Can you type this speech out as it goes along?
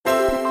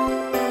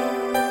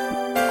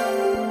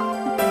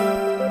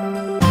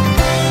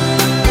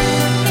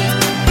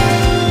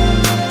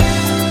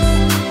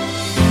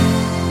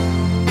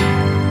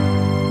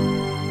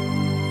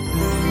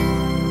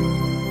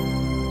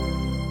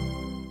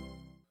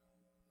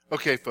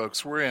Okay,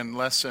 folks, we're in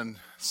Lesson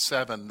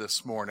 7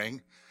 this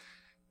morning,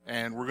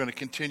 and we're going to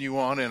continue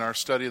on in our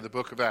study of the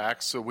book of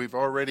Acts. So we've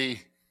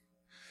already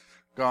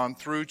gone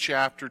through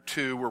chapter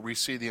 2, where we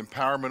see the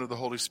empowerment of the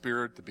Holy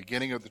Spirit, the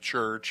beginning of the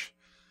church.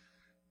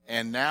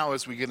 And now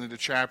as we get into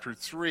chapter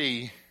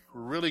 3,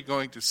 we're really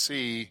going to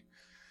see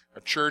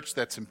a church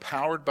that's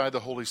empowered by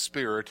the Holy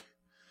Spirit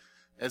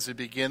as it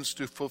begins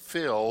to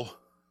fulfill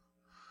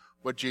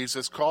what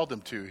Jesus called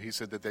them to. He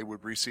said that they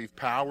would receive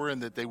power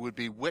and that they would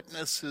be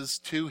witnesses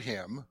to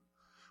him,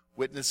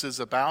 witnesses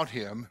about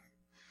him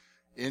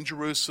in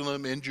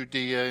Jerusalem, in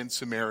Judea, in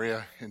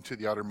Samaria, and to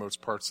the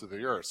uttermost parts of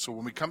the earth. So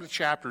when we come to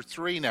chapter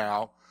 3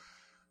 now,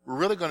 we're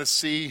really going to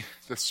see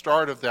the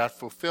start of that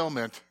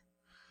fulfillment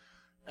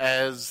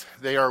as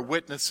they are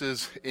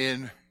witnesses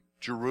in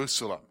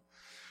Jerusalem.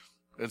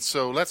 And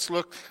so let's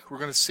look, we're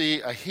going to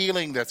see a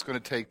healing that's going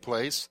to take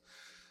place,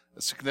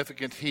 a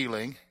significant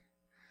healing.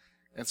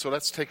 And so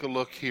let's take a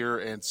look here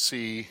and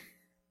see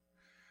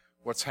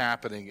what's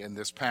happening in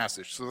this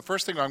passage. So the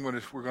first thing we're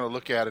going to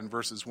look at in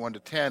verses 1 to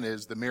 10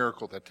 is the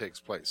miracle that takes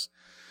place.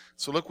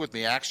 So look with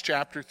me, Acts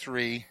chapter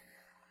 3.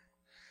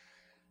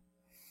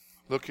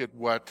 Look at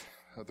what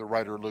the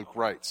writer Luke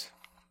writes.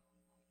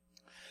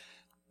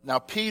 Now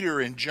Peter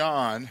and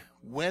John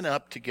went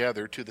up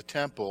together to the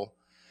temple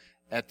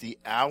at the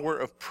hour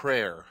of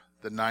prayer,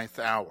 the 9th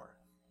hour.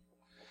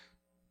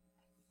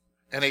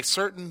 And a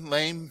certain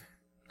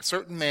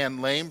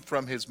man lame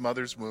from his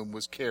mother's womb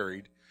was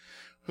carried,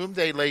 whom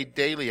they laid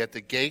daily at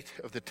the gate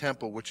of the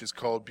temple, which is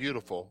called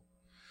Beautiful,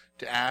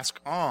 to ask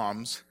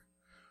alms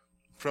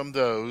from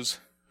those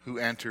who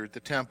entered the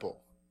temple.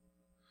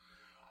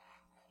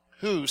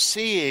 Who,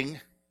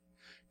 seeing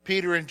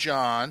Peter and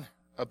John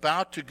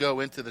about to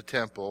go into the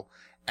temple,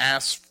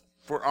 asked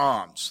for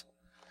alms.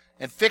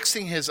 And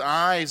fixing his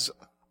eyes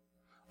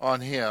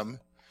on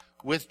him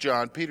with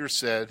John, Peter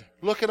said,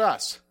 "Look at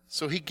us."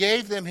 So he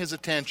gave them his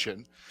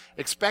attention,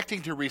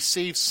 expecting to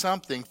receive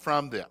something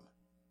from them.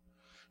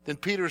 Then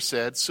Peter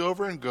said,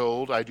 "Silver and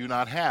gold I do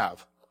not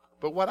have,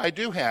 but what I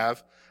do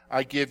have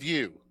I give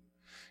you.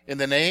 In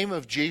the name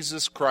of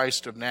Jesus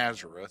Christ of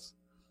Nazareth,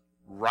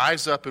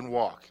 rise up and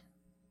walk."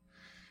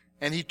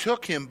 And he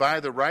took him by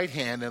the right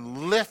hand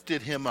and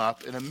lifted him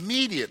up, and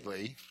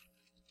immediately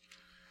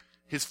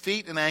his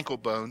feet and ankle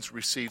bones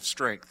received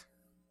strength.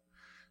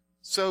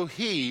 So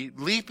he,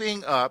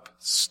 leaping up,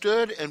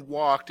 stood and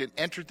walked and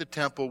entered the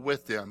temple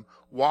with them,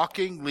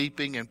 walking,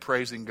 leaping, and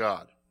praising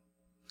God.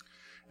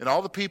 And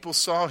all the people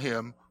saw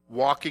him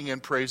walking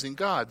and praising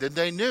God. Then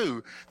they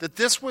knew that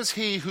this was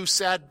he who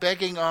sat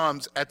begging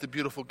alms at the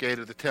beautiful gate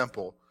of the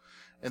temple.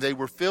 And they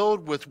were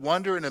filled with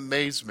wonder and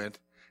amazement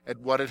at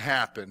what had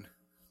happened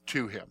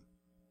to him.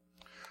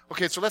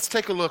 Okay, so let's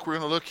take a look. We're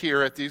going to look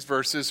here at these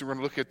verses. We're going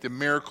to look at the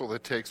miracle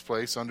that takes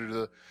place under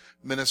the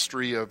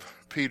ministry of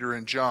Peter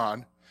and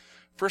John.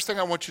 First thing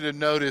I want you to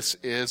notice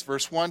is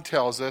verse 1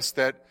 tells us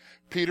that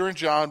Peter and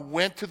John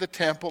went to the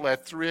temple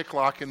at 3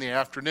 o'clock in the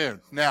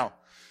afternoon. Now,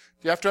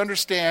 you have to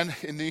understand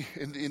in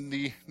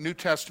the New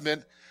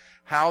Testament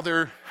how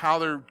they're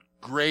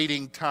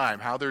grading time,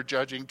 how they're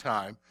judging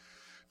time.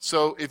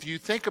 So if you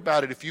think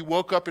about it, if you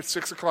woke up at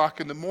 6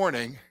 o'clock in the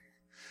morning,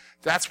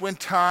 that's when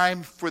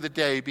time for the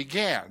day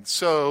began.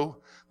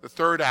 So the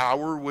third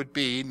hour would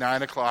be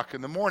 9 o'clock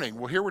in the morning.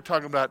 Well, here we're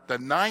talking about the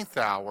 9th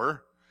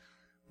hour.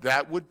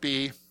 That would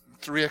be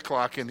 3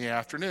 o'clock in the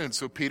afternoon.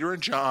 So Peter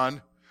and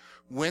John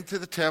went to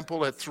the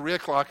temple at 3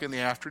 o'clock in the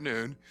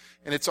afternoon,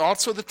 and it's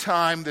also the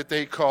time that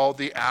they called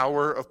the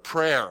hour of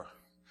prayer.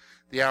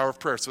 The hour of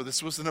prayer. So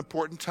this was an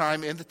important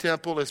time in the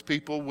temple as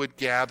people would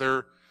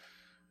gather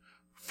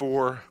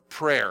for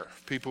prayer.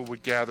 People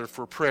would gather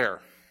for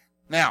prayer.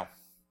 Now,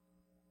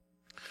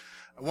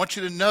 I want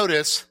you to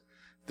notice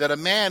that a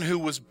man who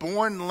was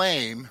born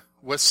lame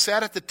was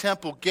set at the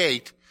temple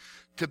gate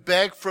to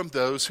beg from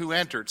those who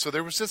entered. So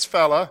there was this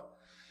fella.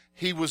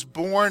 He was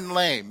born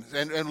lame.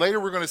 And later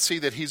we're going to see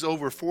that he's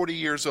over 40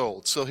 years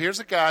old. So here's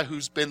a guy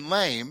who's been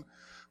lame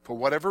for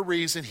whatever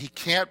reason. He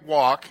can't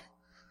walk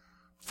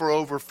for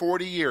over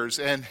 40 years.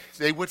 And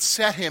they would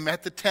set him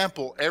at the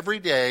temple every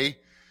day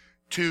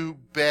to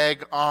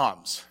beg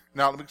alms.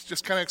 Now, let me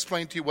just kind of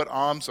explain to you what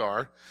alms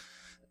are.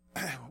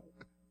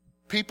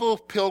 People,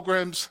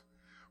 pilgrims,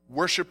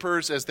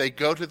 worshipers, as they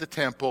go to the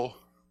temple,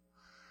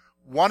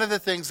 one of the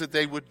things that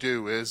they would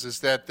do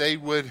is that they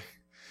would,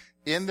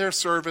 in their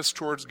service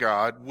towards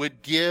God,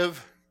 would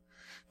give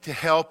to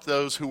help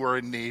those who are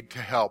in need, to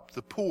help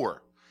the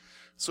poor.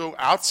 So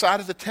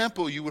outside of the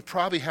temple, you would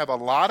probably have a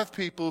lot of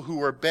people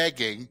who are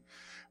begging,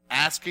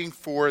 asking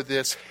for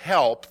this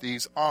help,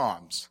 these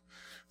alms.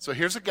 So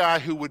here's a guy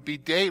who would be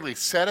daily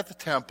set at the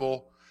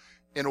temple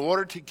in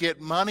order to get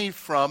money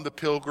from the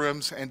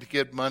pilgrims and to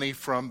get money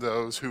from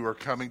those who are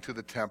coming to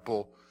the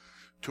temple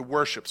to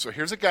worship. So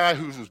here's a guy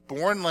who was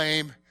born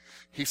lame.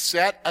 He's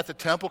set at the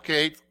temple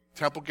gate.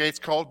 Temple gate's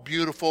called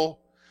Beautiful,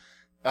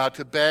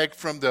 to beg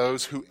from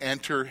those who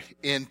enter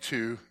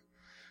into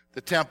the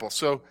temple.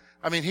 So,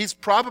 I mean, he's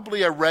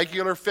probably a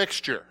regular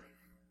fixture.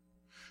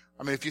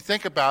 I mean, if you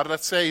think about it,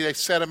 let's say they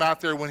set him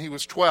out there when he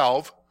was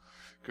 12.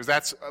 because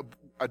that's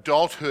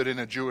adulthood in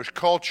a Jewish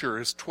culture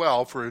is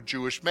 12 for a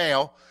Jewish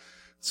male.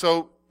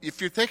 So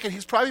if you're thinking,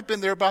 he's probably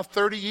been there about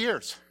 30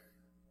 years.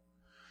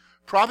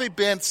 Probably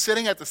been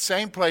sitting at the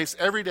same place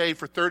every day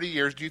for 30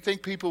 years. Do you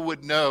think people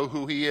would know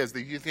who he is? Do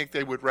you think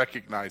they would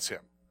recognize him?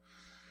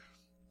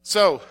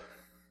 So,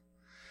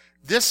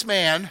 this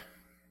man,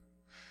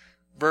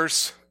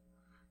 verse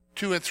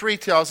 2 and 3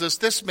 tells us,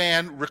 this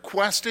man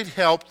requested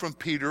help from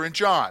Peter and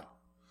John.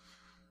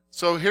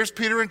 So here's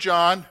Peter and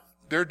John.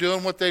 They're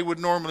doing what they would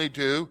normally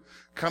do,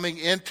 coming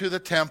into the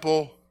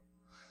temple,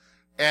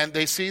 and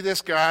they see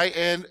this guy,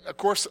 and of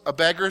course a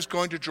beggar is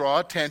going to draw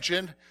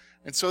attention,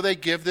 and so they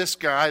give this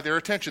guy their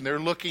attention. They're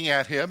looking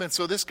at him, and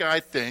so this guy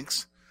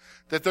thinks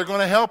that they're going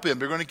to help him.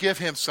 They're going to give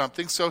him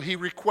something, so he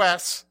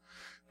requests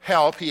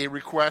help. He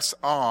requests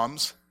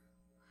alms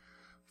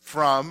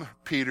from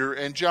Peter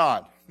and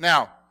John.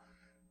 Now,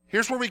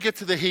 here's where we get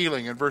to the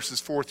healing in verses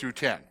 4 through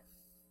 10.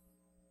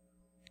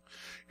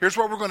 Here's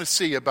what we're going to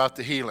see about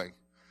the healing.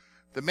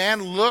 The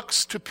man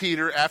looks to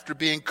Peter after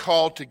being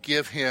called to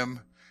give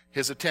him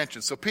his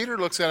attention. So Peter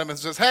looks at him and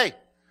says, hey,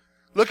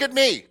 look at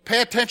me.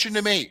 Pay attention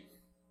to me.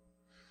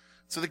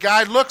 So the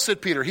guy looks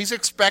at Peter. He's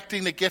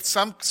expecting to get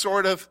some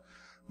sort of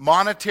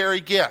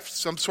monetary gift,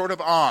 some sort of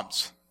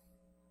alms.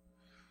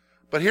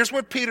 But here's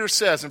what Peter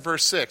says in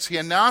verse 6. He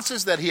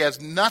announces that he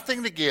has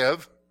nothing to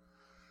give,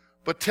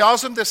 but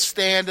tells him to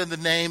stand in the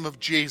name of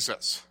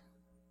Jesus.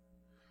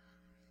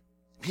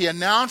 He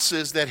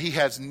announces that he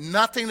has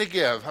nothing to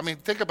give. I mean,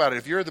 think about it.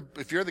 If you're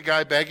the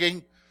guy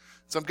begging,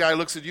 some guy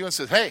looks at you and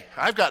says, hey,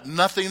 I've got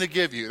nothing to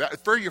give you.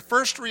 For your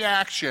first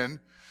reaction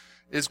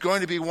is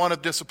going to be one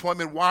of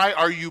disappointment. Why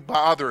are you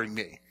bothering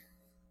me?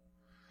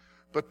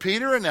 But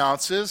Peter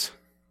announces,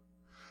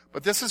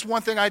 but this is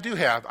one thing I do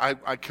have.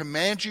 I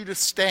command you to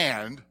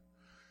stand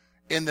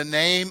in the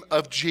name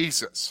of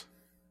Jesus.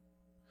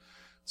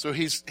 So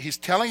he's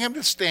telling him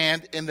to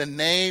stand in the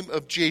name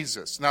of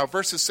Jesus. Now,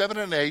 verses 7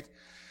 and 8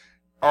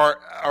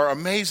 are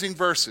amazing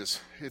verses.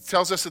 It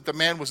tells us that the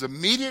man was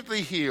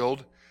immediately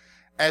healed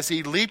as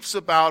he leaps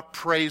about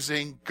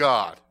praising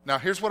God. Now,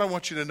 here's what I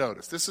want you to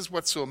notice. This is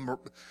what's so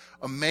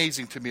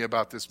amazing to me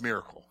about this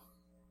miracle.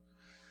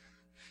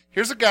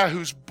 Here's a guy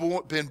who's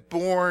been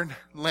born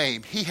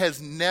lame. He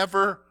has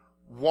never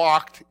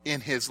walked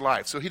in his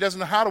life, so he doesn't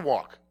know how to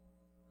walk.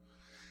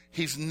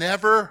 He's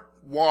never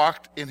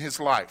walked in his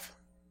life.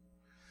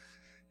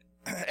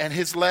 And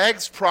his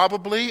legs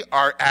probably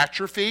are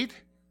atrophied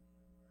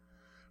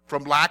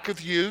from lack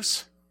of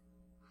use.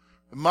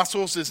 The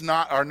muscles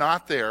are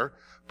not there.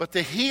 But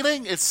the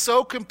healing is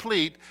so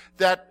complete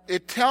that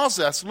it tells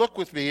us, look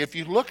with me, if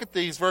you look at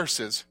these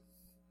verses,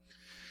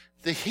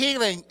 the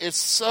healing is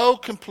so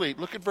complete.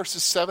 Look at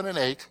verses 7 and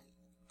 8.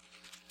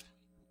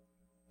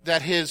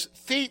 That his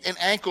feet and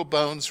ankle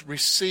bones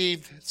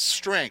received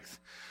strength.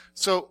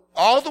 So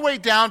all the way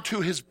down to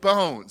his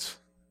bones,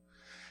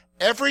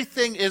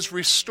 everything is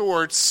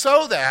restored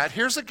so that,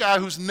 here's a guy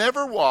who's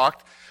never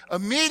walked,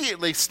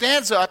 immediately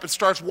stands up and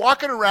starts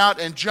walking around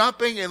and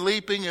jumping and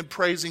leaping and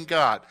praising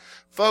God.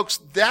 Folks,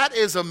 that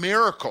is a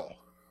miracle.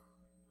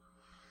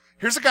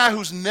 Here's a guy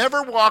who's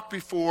never walked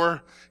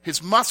before.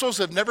 His muscles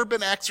have never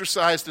been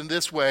exercised in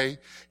this way.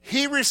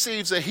 He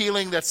receives a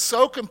healing that's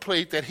so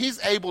complete that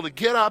he's able to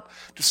get up,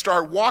 to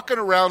start walking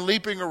around,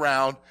 leaping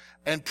around,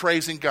 and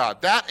praising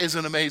God. That is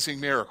an amazing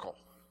miracle.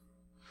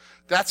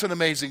 That's an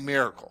amazing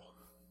miracle.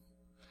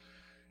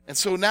 And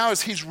so now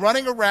as he's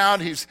running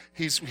around,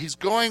 he's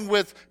going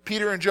with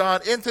Peter and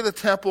John into the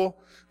temple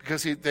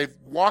because they've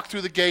walked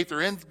through the gate.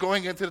 They're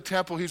going into the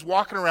temple. He's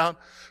walking around.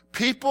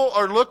 People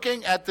are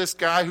looking at this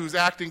guy who's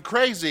acting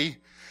crazy,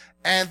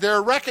 and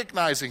they're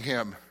recognizing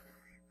him.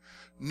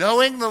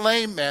 Knowing the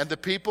lame man, the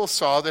people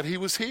saw that he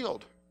was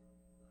healed.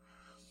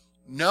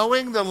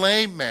 Knowing the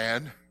lame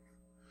man,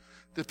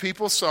 the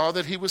people saw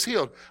that he was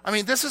healed. I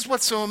mean, this is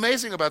what's so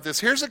amazing about this.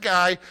 Here's a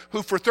guy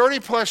who for 30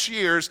 plus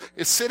years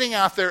is sitting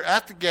out there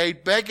at the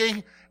gate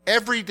begging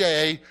every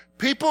day.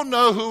 People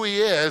know who he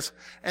is,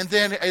 and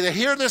then they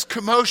hear this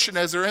commotion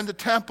as they're in the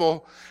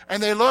temple,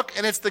 and they look,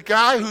 and it's the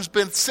guy who's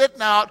been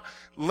sitting out,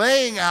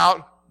 laying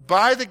out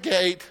by the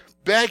gate,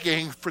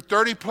 begging for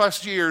 30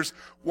 plus years,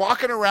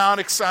 walking around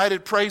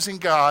excited, praising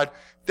God.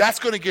 That's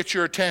going to get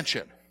your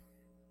attention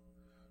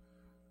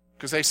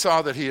because they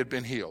saw that he had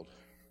been healed.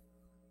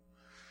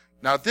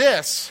 Now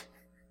this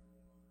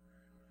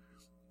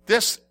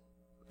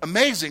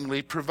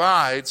amazingly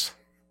provides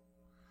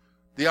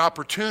the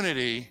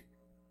opportunity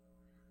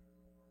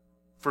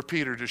for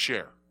Peter to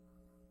share.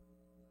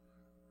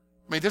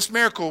 I mean, this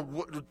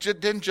miracle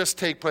didn't just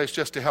take place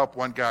just to help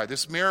one guy.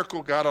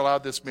 God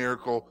allowed this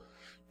miracle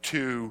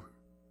to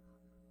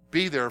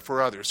be there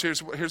for others.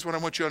 Here's what I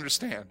want you to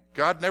understand.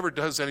 God never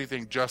does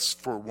anything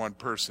just for one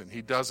person.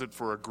 He does it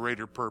for a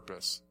greater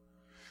purpose.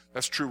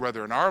 That's true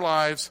whether in our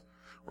lives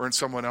or in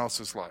someone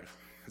else's life.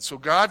 And so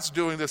God's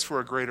doing this for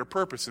a greater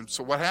purpose. And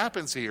so what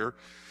happens here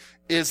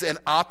is an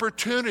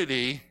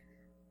opportunity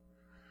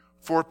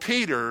for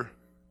Peter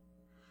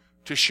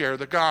to share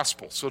the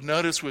gospel. So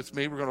notice with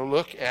me, we're going to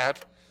look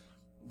at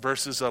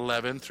verses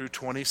 11 through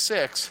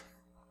 26.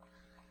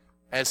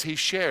 as he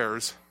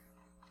shares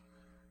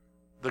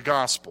the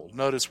gospel.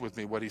 Notice with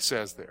me what he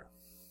says there.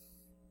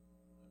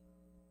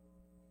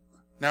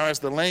 Now, as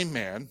the lame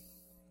man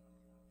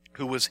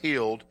who was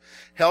healed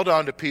held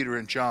on to Peter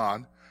and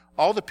John,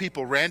 all the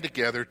people ran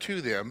together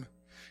to them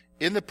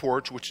in the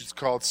porch, which is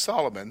called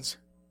Solomon's,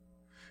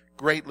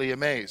 greatly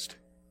amazed.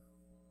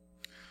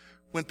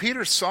 When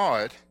Peter saw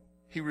it,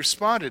 he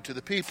responded to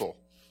the people,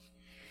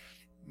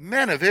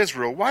 "Men of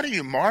Israel, why do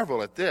you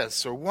marvel at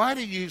this? Or why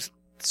do you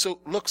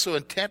look so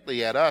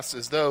intently at us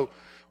as though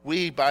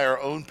we, by our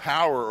own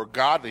power or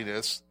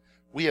godliness,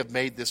 we have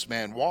made this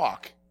man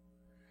walk?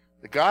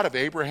 The God of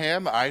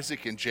Abraham,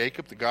 Isaac, and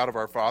Jacob, the God of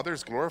our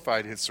fathers,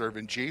 glorified his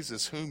servant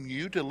Jesus, whom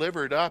you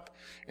delivered up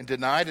and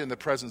denied in the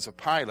presence of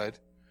Pilate,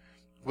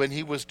 when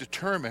he was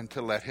determined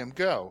to let him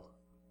go.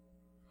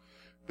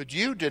 But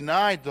you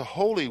denied the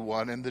Holy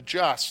One and the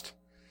just,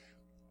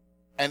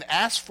 and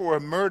asked for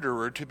a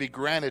murderer to be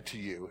granted to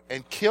you,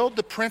 and killed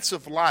the Prince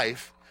of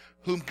Life,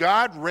 whom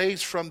God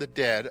raised from the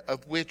dead,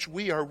 of which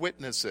we are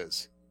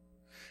witnesses.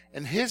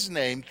 And his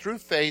name, through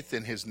faith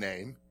in his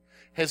name,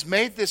 has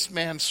made this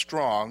man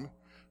strong,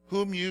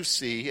 whom you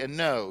see and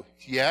know.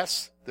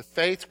 Yes, the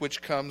faith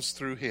which comes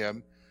through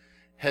him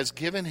has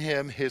given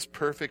him his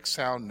perfect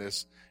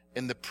soundness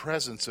in the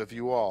presence of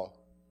you all.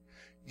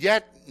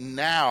 Yet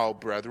now,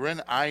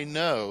 brethren, I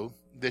know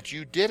that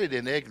you did it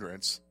in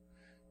ignorance,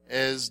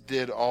 as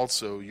did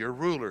also your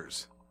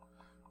rulers.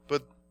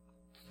 But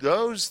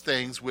those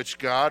things which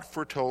God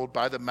foretold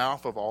by the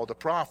mouth of all the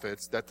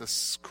prophets, that the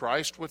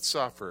Christ would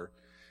suffer,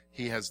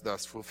 he has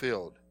thus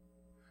fulfilled.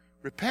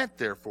 Repent,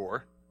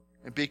 therefore,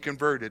 and be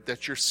converted,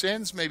 that your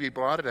sins may be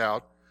blotted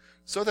out,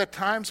 so that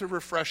times of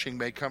refreshing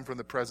may come from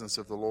the presence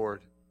of the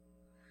Lord,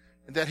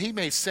 and that he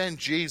may send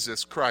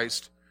Jesus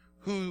Christ,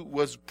 who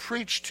was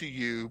preached to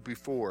you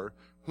before,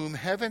 whom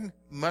heaven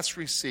must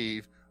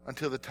receive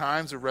until the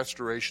times of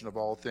restoration of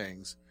all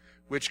things,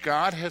 which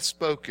God has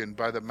spoken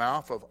by the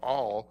mouth of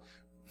all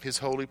his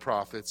holy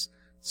prophets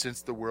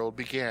since the world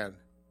began.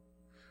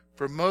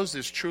 For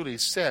Moses truly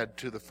said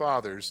to the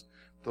fathers,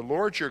 the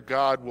Lord your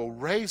God will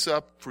raise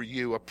up for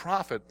you a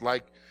prophet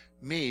like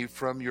me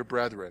from your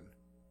brethren.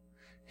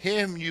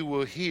 Him you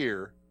will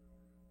hear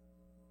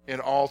in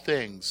all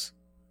things,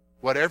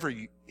 whatever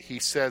he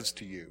says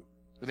to you.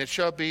 And it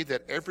shall be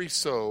that every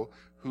soul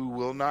who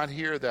will not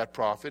hear that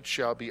prophet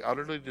shall be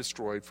utterly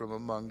destroyed from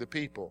among the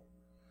people.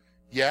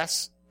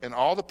 Yes, and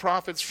all the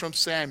prophets from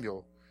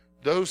Samuel,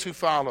 those who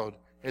followed,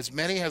 as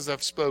many as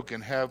have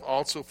spoken, have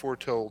also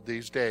foretold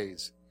these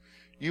days.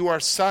 You are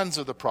sons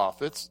of the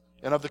prophets,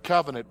 and of the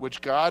covenant which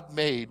God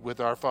made with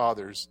our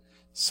fathers,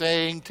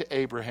 saying to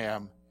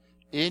Abraham,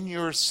 in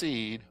your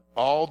seed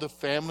all the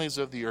families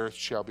of the earth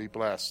shall be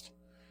blessed.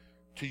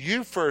 To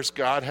you first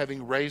God,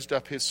 having raised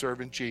up his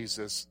servant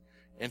Jesus,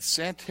 and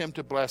sent him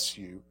to bless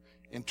you,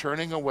 in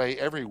turning away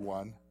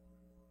everyone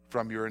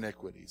from your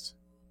iniquities.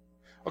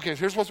 Okay,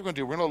 here's what we're going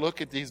to do. We're going to look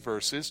at these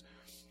verses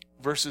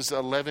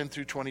 11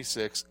 through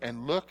 26,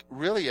 and look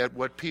really at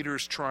what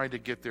Peter's trying to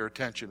get their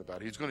attention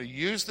about. He's going to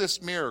use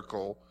this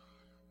miracle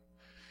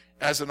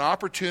as an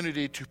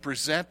opportunity to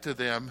present to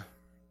them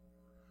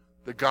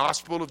the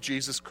gospel of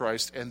Jesus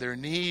Christ and their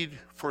need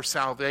for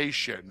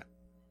salvation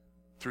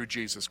through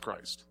Jesus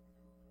Christ.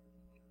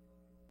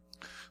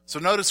 So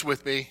notice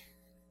with me,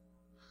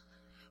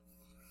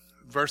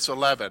 verse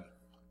 11.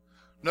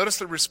 Notice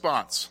the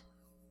response.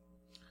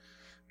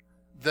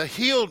 The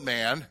healed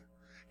man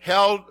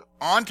held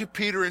on to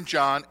Peter and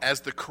John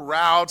as the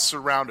crowd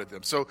surrounded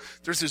them. So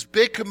there's this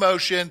big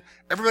commotion.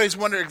 Everybody's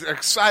wondering,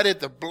 excited.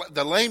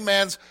 The lame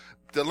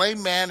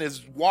man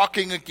is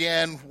walking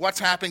again. What's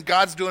happened?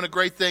 God's doing a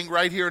great thing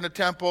right here in the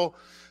temple.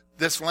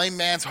 This lame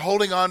man's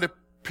holding on to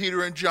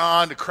Peter and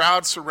John. The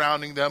crowd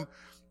surrounding them.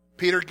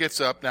 Peter gets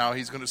up now.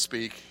 He's going to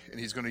speak, and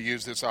he's going to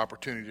use this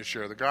opportunity to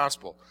share the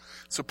gospel.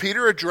 So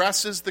Peter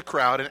addresses the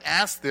crowd and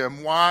asks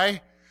them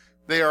why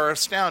they are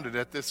astounded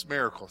at this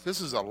miracle.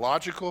 This is a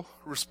logical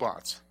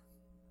response.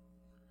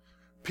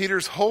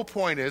 Peter's whole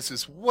point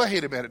is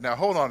wait a minute now.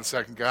 Hold on a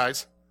second,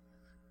 guys.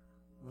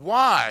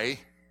 Why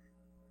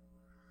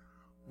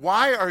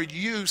are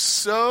you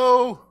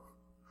so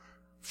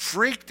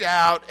freaked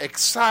out,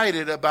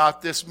 excited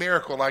about this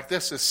miracle, like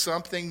this is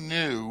something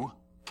new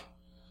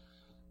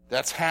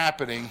that's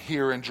happening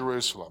here in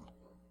Jerusalem?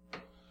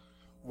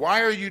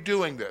 Why are you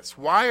doing this?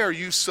 Why are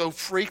you so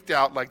freaked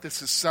out like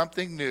this is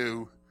something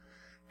new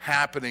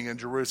happening in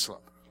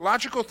Jerusalem?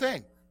 Logical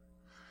thing.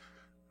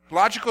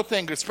 Logical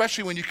thing,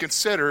 especially when you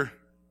consider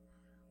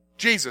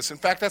Jesus. In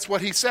fact, that's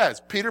what he says.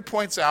 Peter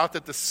points out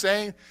that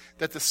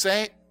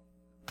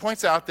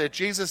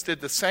Jesus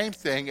did the same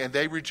thing, and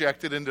they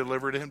rejected and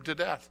delivered him to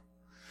death.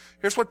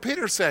 Here's what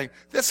Peter's saying.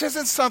 This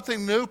isn't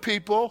something new,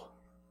 people.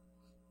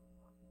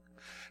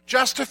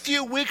 Just a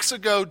few weeks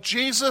ago,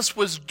 Jesus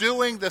was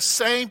doing the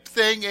same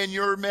thing in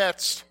your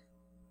midst.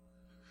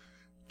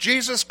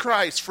 Jesus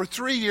Christ, for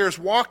 3 years,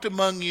 walked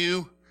among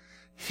you,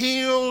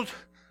 healed,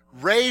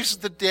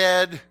 raised the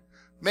dead,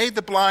 made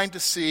the blind to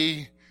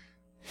see,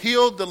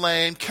 healed the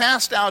lame,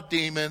 cast out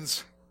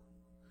demons.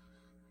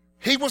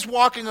 He was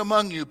walking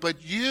among you,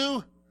 but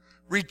you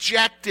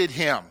rejected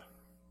him.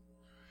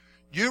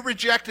 You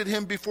rejected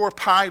him before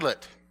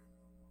Pilate.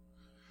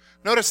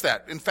 Notice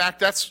that. In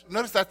fact, I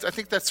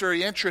think that's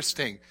very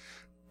interesting.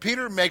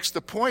 Peter makes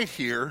the point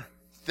here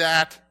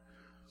that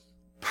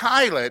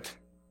Pilate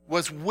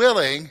was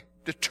willing,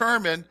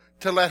 determined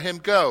to let him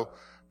go,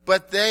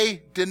 but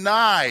they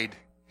denied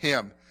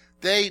him.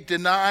 They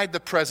denied the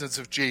presence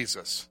of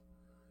Jesus.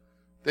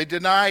 They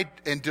denied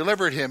and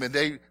delivered him, and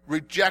they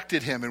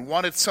rejected him and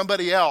wanted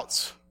somebody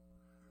else.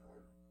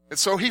 And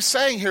so he's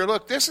saying here,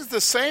 look, this is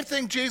the same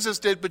thing Jesus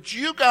did, but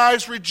you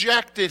guys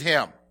rejected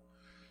him.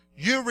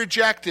 You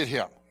rejected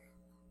him.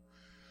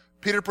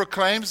 Peter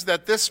proclaims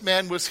that this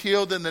man was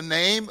healed in the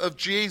name of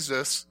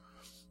Jesus,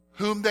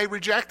 whom they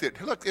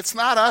rejected. Look, it's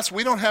not us.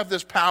 We don't have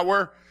this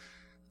power.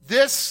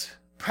 This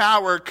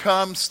power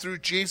comes through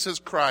Jesus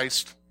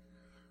Christ,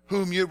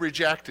 whom you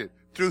rejected,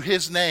 through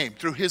his name,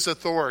 through his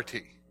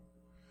authority,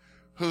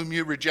 whom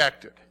you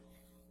rejected.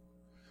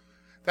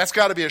 That's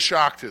got to be a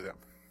shock to them.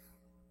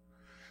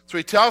 So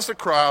he tells the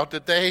crowd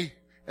that they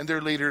and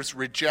their leaders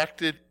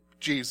rejected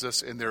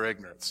Jesus in their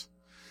ignorance.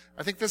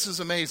 I think this is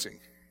amazing.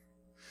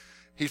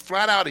 He's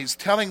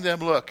telling them,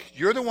 look,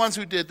 you're the ones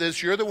who did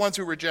this, you're the ones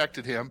who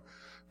rejected him,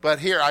 but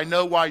here, I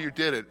know why you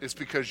did it. It's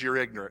because you're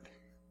ignorant.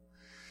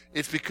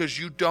 It's because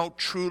you don't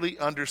truly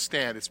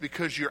understand. It's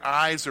because your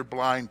eyes are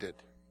blinded.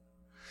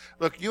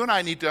 Look, you and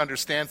I need to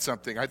understand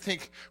something. I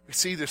think we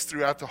see this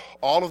throughout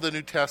all of the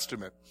New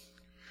Testament.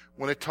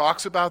 When it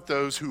talks about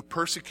those who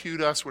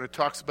persecute us, when it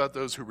talks about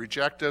those who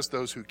reject us,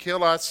 those who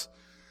kill us,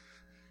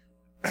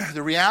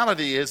 the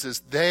reality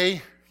is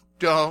they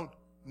don't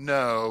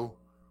know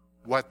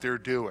what they're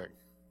doing.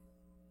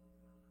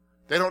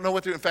 They don't know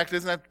what they're, in fact,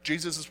 isn't that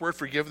Jesus' word,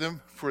 forgive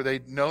them, for they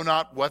know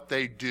not what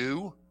they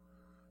do?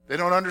 They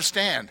don't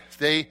understand.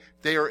 They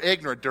are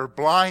ignorant. They're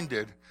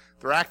blinded.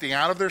 They're acting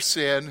out of their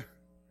sin,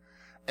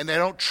 and they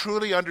don't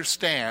truly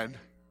understand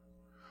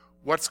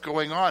what's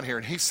going on here.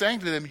 And he's saying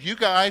to them, you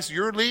guys,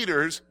 your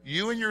leaders,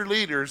 you and your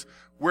leaders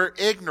were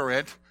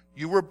ignorant.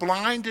 You were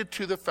blinded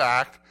to the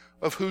fact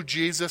of who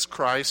Jesus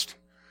Christ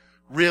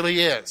really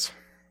is.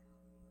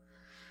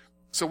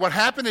 So what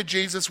happened to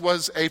Jesus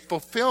was a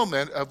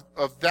fulfillment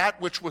of that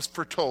which was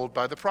foretold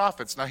by the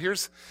prophets. Now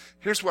here's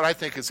what I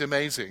think is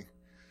amazing.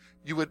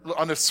 You would,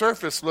 on the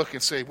surface, look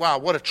and say, wow,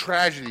 what a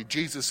tragedy.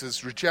 Jesus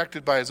is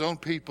rejected by his own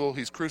people.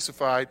 He's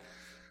crucified.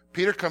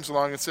 Peter comes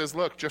along and says,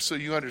 look, just so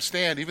you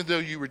understand, even though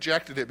you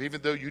rejected him,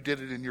 even though you did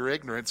it in your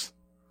ignorance,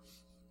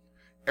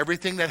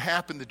 everything that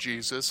happened to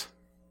Jesus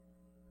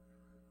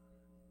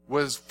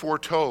was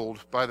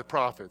foretold by the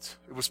prophets.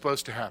 It was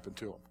supposed to happen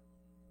to him.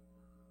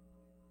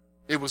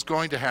 It was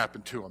going to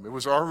happen to him. It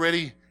was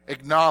already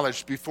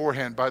acknowledged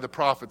beforehand by the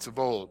prophets of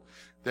old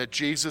that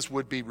Jesus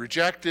would be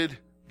rejected,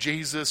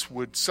 Jesus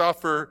would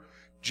suffer,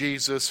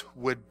 Jesus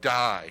would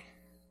die.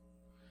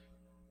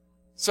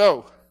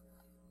 So,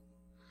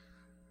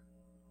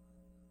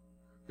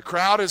 the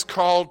crowd is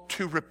called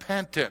to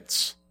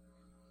repentance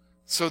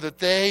so that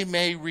they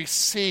may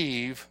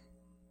receive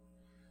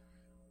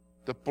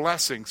the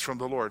blessings from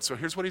the Lord. So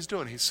here's what he's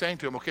doing. He's saying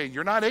to them, okay,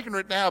 you're not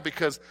ignorant now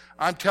because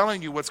I'm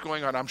telling you what's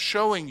going on. I'm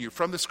showing you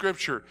from the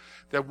scripture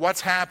that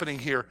what's happening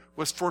here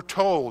was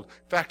foretold.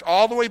 In fact,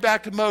 all the way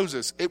back to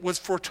Moses, it was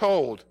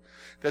foretold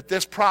that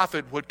this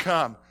prophet would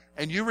come,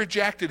 and you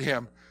rejected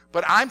him.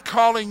 But I'm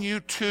calling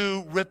you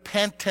to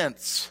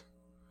repentance.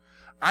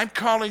 I'm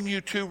calling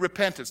you to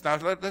repentance. Now,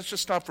 let's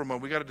just stop for a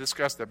moment. We've got to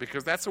discuss that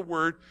because that's a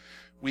word.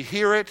 We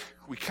hear it.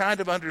 We kind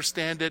of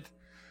understand it.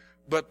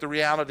 But the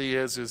reality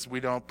is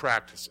we don't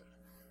practice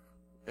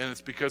it. And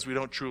it's because we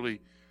don't truly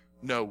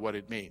know what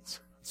it means.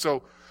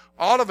 So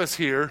all of us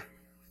here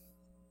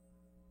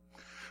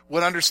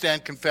would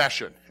understand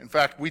confession. In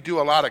fact, we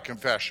do a lot of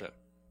confession.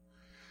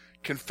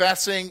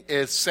 Confessing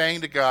is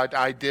saying to God,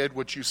 I did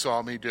what you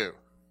saw me do.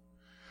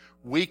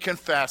 We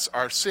confess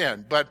our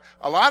sin. But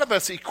a lot of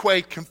us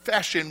equate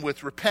confession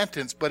with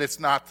repentance, but it's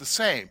not the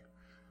same.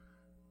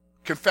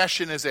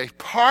 Confession is a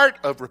part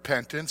of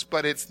repentance,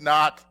 but it's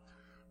not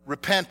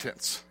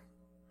repentance.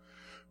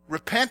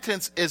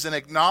 Repentance is an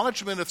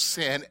acknowledgement of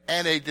sin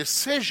and a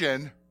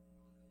decision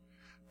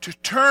to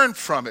turn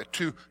from it,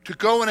 to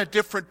go in a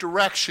different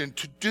direction,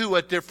 to do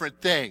a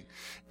different thing.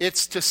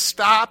 It's to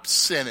stop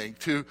sinning,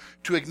 to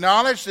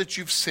acknowledge that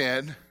you've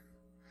sinned,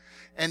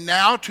 and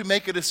now to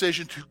make a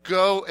decision to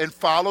go and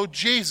follow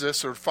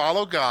Jesus or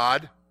follow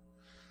God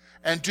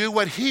and do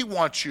what he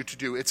wants you to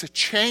do. It's a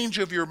change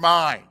of your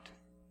mind.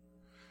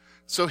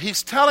 So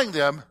he's telling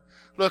them,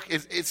 look,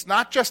 it's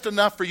not just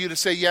enough for you to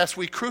say, yes,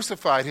 we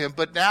crucified him,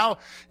 but now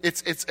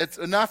it's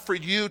enough for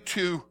you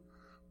to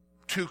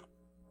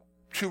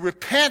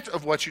repent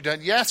of what you've done.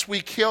 Yes,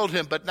 we killed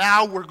him, but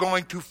now we're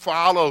going to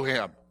follow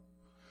him.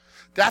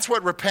 That's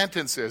what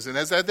repentance is. And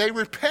as they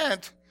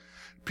repent,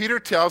 Peter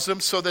tells them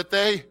so that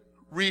they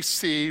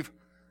receive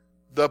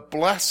the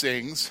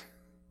blessings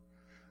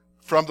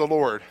from the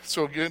Lord.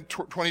 So again,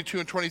 22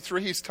 and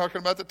 23, he's talking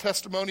about the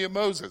testimony of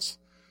Moses.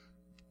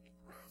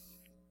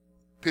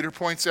 Peter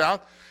points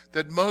out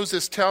that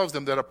Moses tells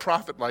them that a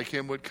prophet like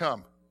him would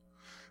come.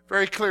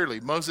 very clearly.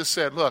 Moses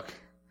said, look,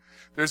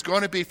 there's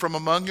going to be from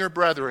among your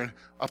brethren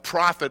a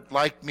prophet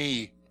like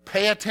me.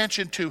 Pay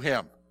attention to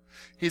him.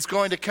 He's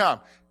going to come.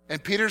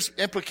 And Peter's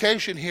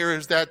implication here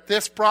is that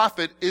this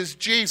prophet is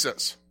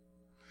Jesus.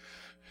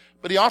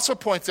 But he also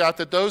points out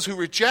that those who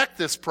reject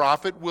this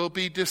prophet will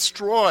be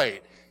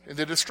destroyed. And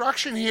the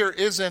destruction here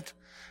isn't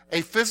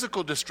a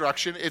physical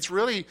destruction. It's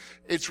really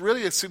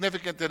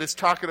significant that it's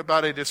talking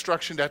about a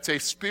destruction that's a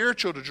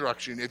spiritual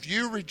destruction. If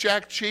you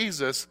reject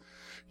Jesus,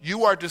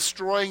 you are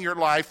destroying your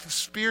life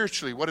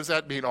spiritually. What does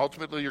that mean?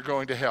 Ultimately, you're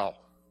going to hell.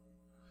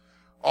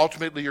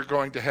 Ultimately, you're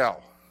going to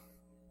hell.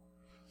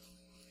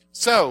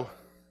 So,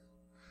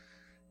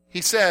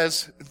 he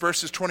says in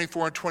verses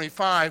 24 and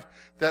 25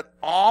 that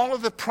all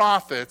of the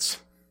prophets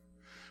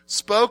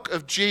spoke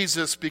of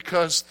Jesus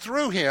because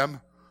through him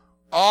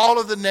all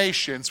of the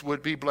nations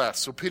would be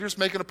blessed. So Peter's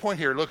making a point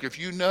here. Look, if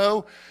you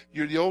know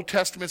the Old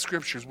Testament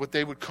scriptures, what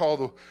they would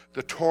call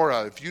the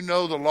Torah, if you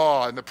know the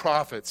law and the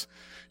prophets,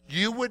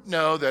 you would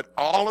know that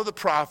all of the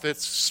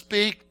prophets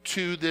speak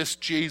to this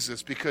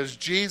Jesus because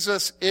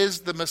Jesus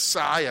is the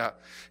Messiah.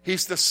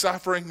 He's the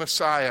suffering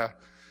Messiah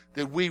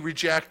that we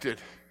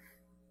rejected,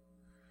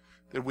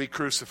 that we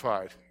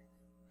crucified.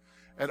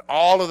 And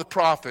all of the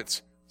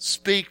prophets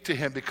speak to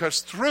him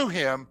because through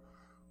him,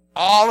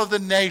 all of the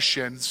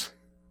nations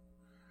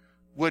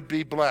would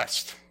be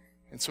blessed.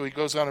 And so he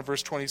goes on in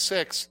verse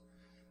 26,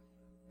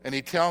 and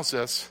he tells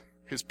us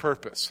his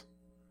purpose.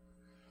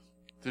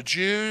 The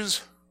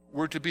Jews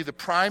were to be the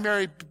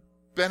primary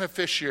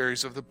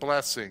beneficiaries of the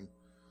blessing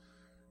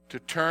to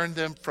turn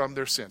them from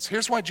their sins.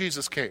 Here's why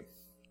Jesus came.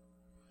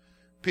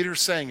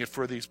 Peter's saying it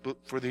for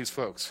these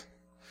folks.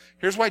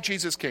 Here's why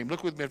Jesus came.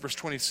 Look with me at verse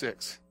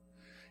 26.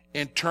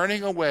 In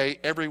turning away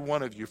every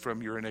one of you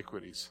from your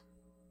iniquities.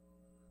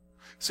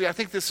 See, I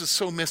think this is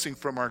so missing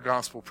from our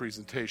gospel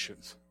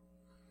presentations.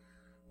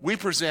 We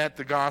present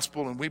the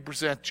gospel and we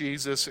present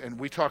Jesus and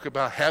we talk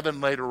about heaven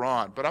later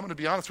on. But I'm going to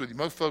be honest with you,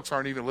 most folks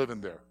aren't even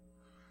living there.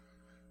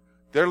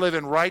 They're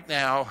living right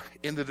now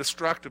in the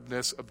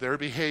destructiveness of their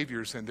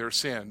behaviors and their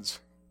sins.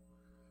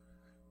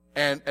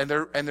 And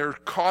they're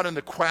caught in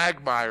the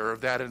quagmire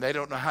of that and they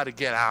don't know how to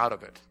get out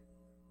of it.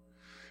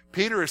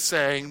 Peter is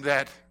saying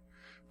that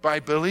by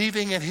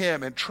believing in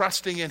him and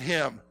trusting in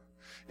him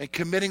and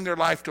committing their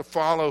life to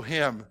follow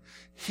him,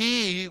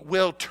 he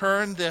will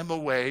turn them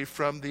away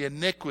from the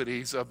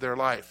iniquities of their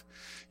life.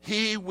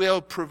 He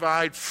will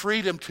provide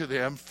freedom to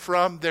them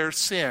from their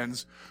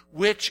sins,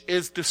 which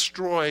is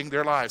destroying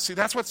their lives. See,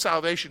 that's what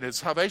salvation is.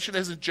 Salvation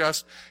isn't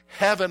just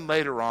heaven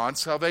later on.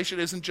 Salvation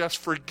isn't just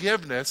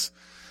forgiveness.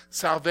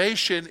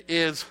 Salvation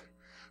is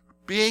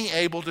being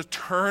able to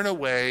turn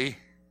away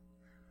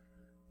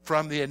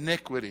from the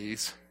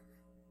iniquities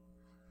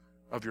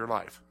of your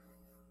life.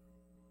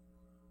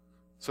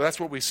 So that's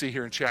what we see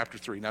here in chapter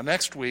 3. Now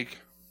next week,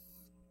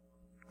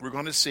 we're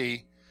going to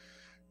see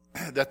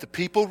that the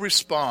people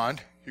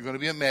respond. You're going to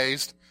be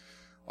amazed.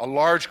 A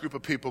large group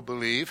of people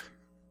believe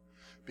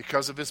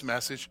because of his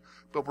message.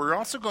 But we're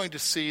also going to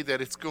see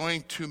that it's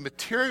going to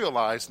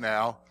materialize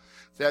now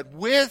that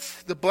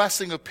with the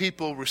blessing of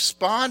people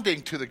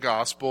responding to the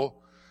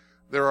gospel,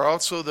 there are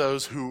also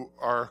those who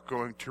are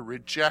going to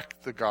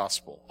reject the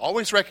gospel.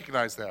 Always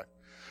recognize that.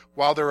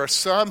 While there are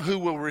some who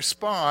will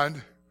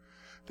respond,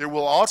 there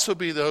will also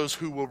be those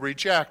who will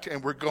reject,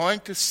 and we're going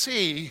to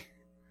see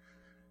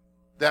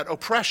that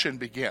oppression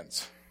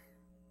begins.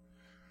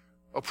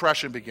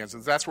 Oppression begins,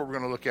 and that's what we're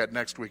going to look at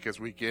next week as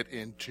we get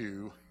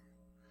into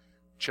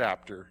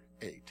chapter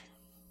 8.